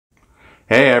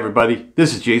Hey everybody,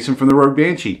 this is Jason from the Rogue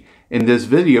Banshee. In this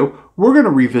video, we're going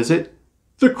to revisit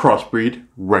the CrossBreed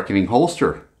Reckoning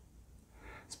Holster.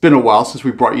 It's been a while since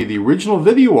we brought you the original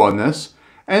video on this,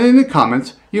 and in the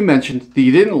comments you mentioned that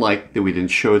you didn't like that we didn't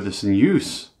show this in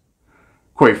use.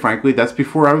 Quite frankly, that's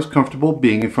before I was comfortable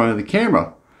being in front of the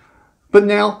camera. But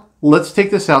now, let's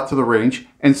take this out to the range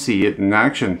and see it in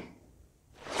action.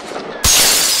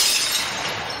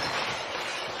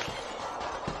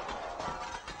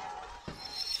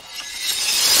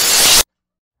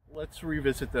 Let's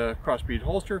revisit the CrossBreed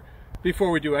holster.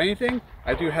 Before we do anything,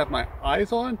 I do have my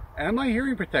eyes on and my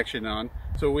hearing protection on.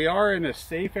 So we are in a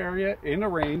safe area in a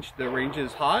range. The range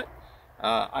is hot.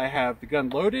 I have the gun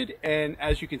loaded, and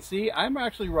as you can see, I'm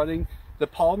actually running the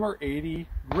Polymer 80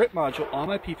 grip module on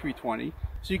my P320.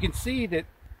 So you can see that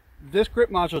this grip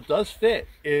module does fit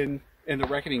in the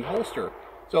Reckoning holster.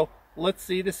 So let's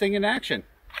see this thing in action.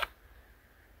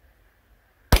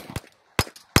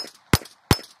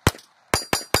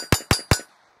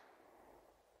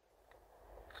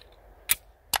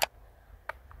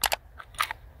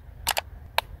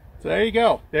 So there you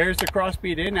go. There's the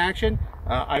CrossBreed in action.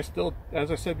 I still,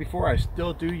 as I said before, I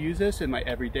still do use this in my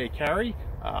everyday carry.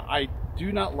 I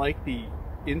do not like the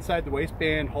inside the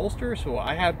waistband holster, so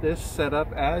I have this set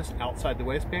up as outside the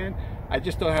waistband. I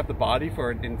just don't have the body for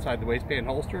an inside the waistband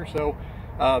holster. So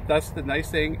that's the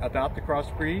nice thing about the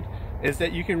CrossBreed, is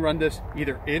that you can run this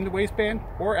either in the waistband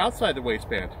or outside the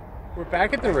waistband. We're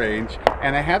back at the range,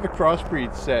 and I have the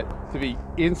CrossBreed set to be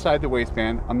inside the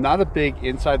waistband. I'm not a big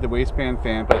inside the waistband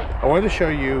fan, but I wanted to show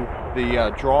you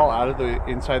the draw out of the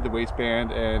inside the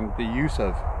waistband and the use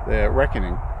of the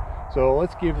Reckoning. So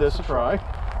let's give this a try.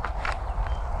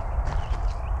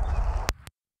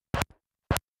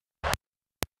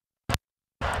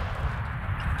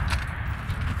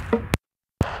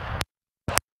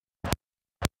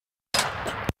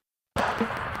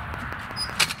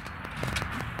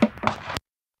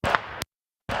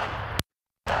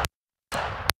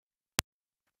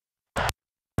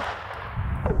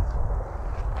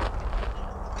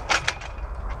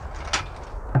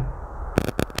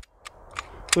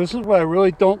 So this is what I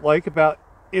really don't like about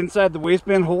inside the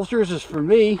waistband holsters, is for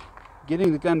me,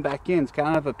 getting the gun back in is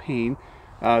kind of a pain,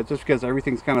 just because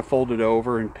everything's kind of folded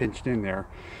over and pinched in there.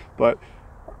 But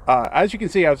as you can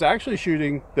see, I was actually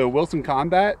shooting the Wilson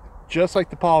Combat, just like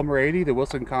the Polymer 80. The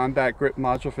Wilson Combat grip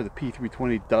module for the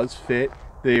P320 does fit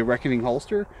the Reckoning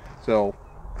holster. So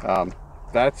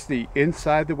that's the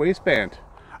inside the waistband.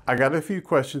 I got a few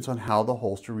questions on how the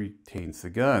holster retains the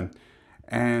gun.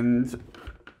 And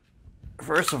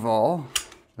first of all,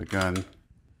 the gun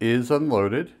is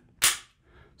unloaded,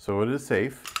 so it is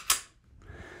safe.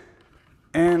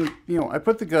 And, you know, I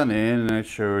put the gun in and I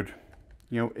showed,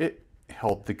 you know, it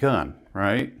held the gun,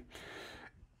 right?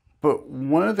 But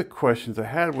one of the questions I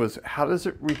had was, how does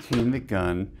it retain the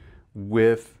gun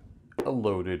with a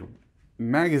loaded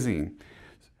magazine?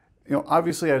 You know,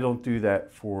 obviously I don't do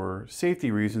that for safety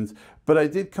reasons, but I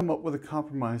did come up with a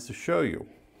compromise to show you.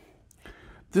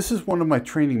 This is one of my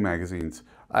training magazines.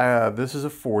 This is a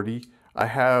 40. I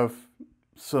have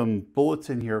some bullets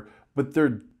in here, but they're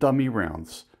dummy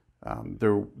rounds.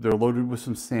 They're loaded with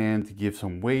some sand to give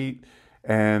some weight,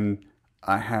 and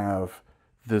I have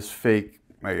this fake,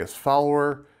 I guess,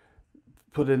 follower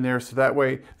put in there, so that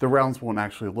way the rounds won't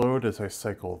actually load as I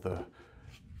cycle the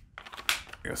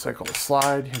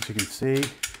slide. As you can see,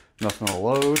 nothing will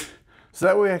load. So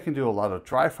that way I can do a lot of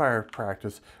dry fire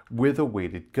practice with a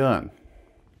weighted gun.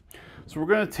 So we're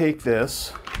going to take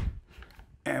this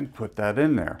and put that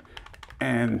in there,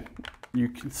 and you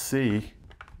can see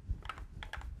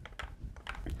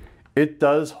it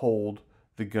does hold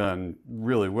the gun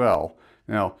really well.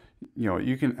 Now, you know,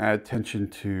 you can add tension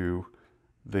to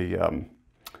the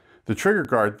trigger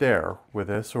guard there with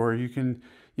this, or you can,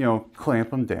 you know,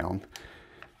 clamp them down.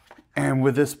 And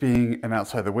with this being an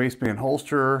outside the waistband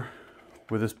holster,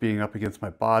 with this being up against my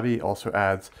body, also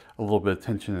adds a little bit of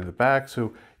tension in the back,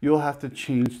 so you'll have to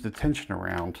change the tension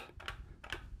around.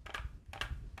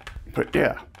 But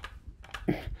yeah,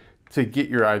 to get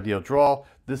your ideal draw,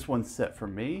 this one's set for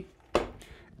me.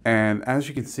 And as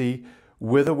you can see,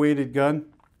 with a weighted gun,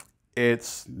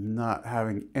 it's not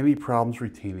having any problems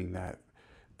retaining that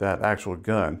actual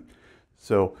gun.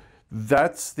 So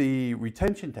that's the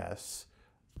retention tests.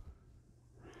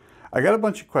 I got a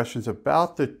bunch of questions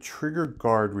about the trigger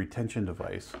guard retention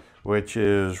device, which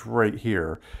is right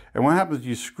here. And what happens is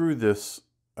you screw this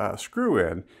screw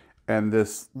in, and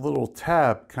this little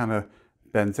tab kind of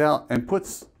bends out and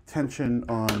puts tension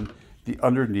on the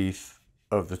underneath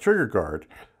of the trigger guard.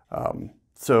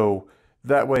 So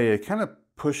that way it kind of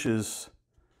pushes,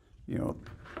 you know,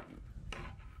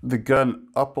 the gun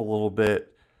up a little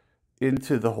bit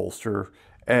into the holster,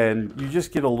 and you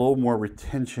just get a little more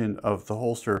retention of the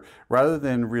holster rather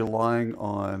than relying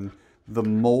on the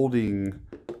molding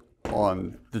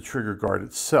on the trigger guard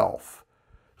itself.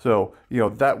 So, you know,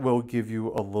 that will give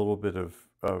you a little bit of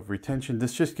retention.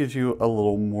 This just gives you a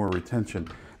little more retention.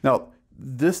 Now,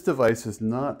 this device is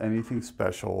not anything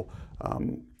special.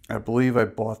 I believe I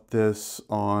bought this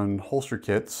on holster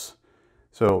kits.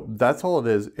 So that's all it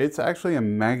is. It's actually a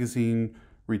magazine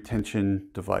retention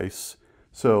device.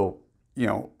 So, you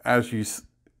know, as you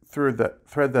thread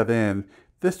that in,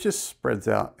 this just spreads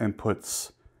out and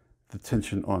puts the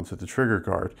tension onto the trigger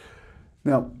guard.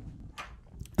 Now,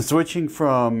 switching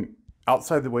from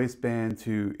outside the waistband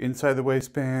to inside the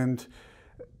waistband,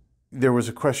 there was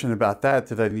a question about that.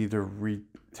 Did I need to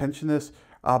retension this?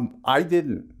 I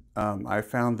didn't. I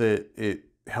found that it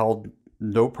held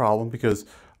no problem because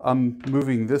I'm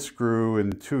moving this screw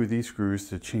and 2 of these screws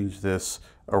to change this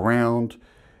around.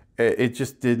 It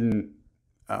just didn't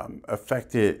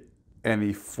affect it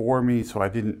any for me, so I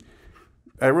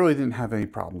really didn't have any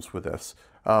problems with this.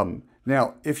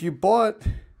 Now, if you bought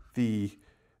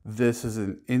this as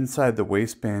an inside the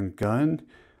waistband gun,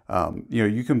 you know,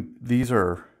 you can, these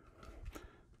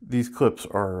clips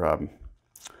are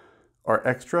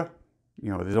extra.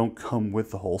 You know, they don't come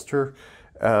with the holster.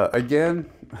 Again,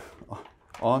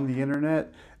 on the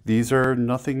internet, these are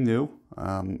nothing new.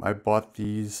 I bought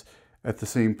these at the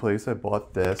same place I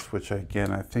bought this, which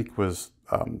again, I think was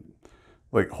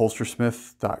like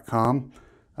holstersmith.com.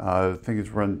 I think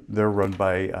they're run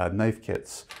by Knife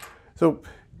Kits. So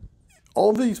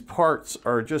all these parts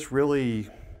are just really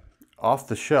off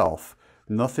the shelf.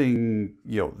 Nothing,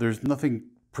 you know, there's nothing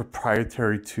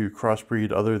proprietary to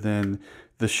CrossBreed other than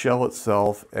the shell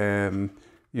itself and,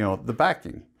 you know, the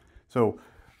backing. So,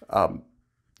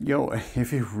 you know,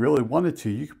 if you really wanted to,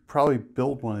 you could probably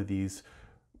build one of these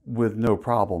with no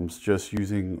problems, just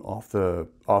using off the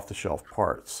shelf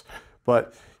parts.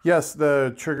 But yes,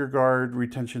 the trigger guard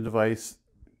retention device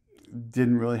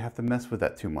didn't really have to mess with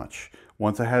that too much.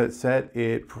 Once I had it set,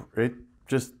 it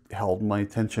just held my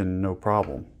tension no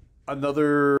problem.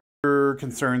 Another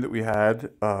concern that we had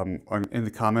in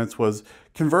the comments was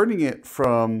converting it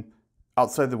from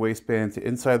outside the waistband to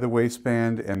inside the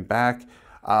waistband and back.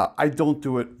 I don't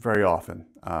do it very often.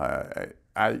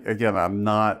 Again, I'm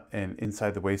not an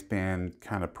inside the waistband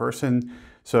kind of person,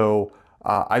 so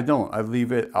I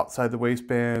leave it outside the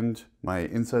waistband. My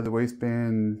inside the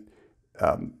waistband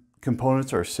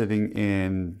components are sitting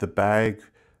in the bag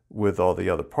with all the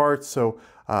other parts, so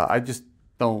I just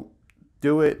don't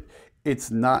do it.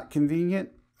 It's not convenient.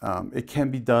 It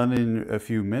can be done in a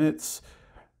few minutes,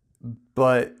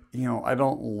 but you know, I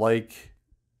don't like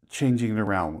changing it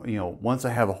around. You know, once I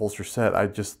have a holster set, I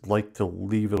just like to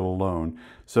leave it alone.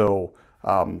 So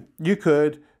you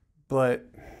could, but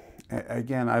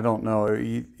again, I don't know.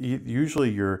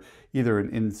 Usually you're either an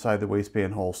inside the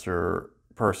waistband holster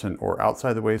person or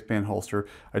outside the waistband holster.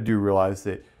 I do realize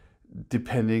that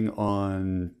depending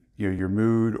on, you know, your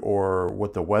mood or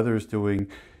what the weather's doing,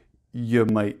 you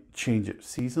might change it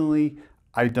seasonally.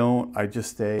 I don't. I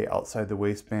just stay outside the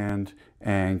waistband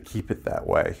and keep it that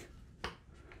way.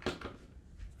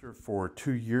 For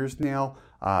 2 years now.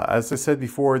 As I said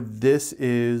before, this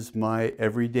is my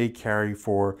everyday carry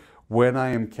for when I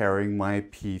am carrying my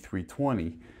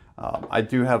P320. I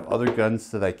do have other guns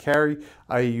that I carry.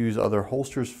 I use other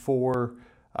holsters for,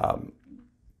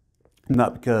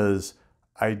 not because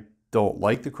I don't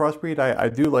like the CrossBreed. I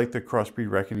do like the CrossBreed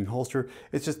Reckoning holster.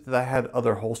 It's just that I had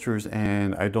other holsters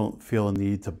and I don't feel a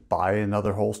need to buy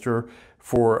another holster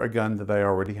for a gun that I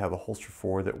already have a holster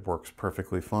for that works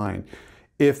perfectly fine.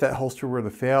 If that holster were to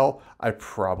fail, I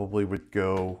probably would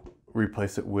go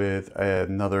replace it with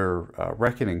another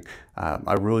Reckoning.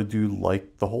 I really do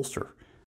like the holster.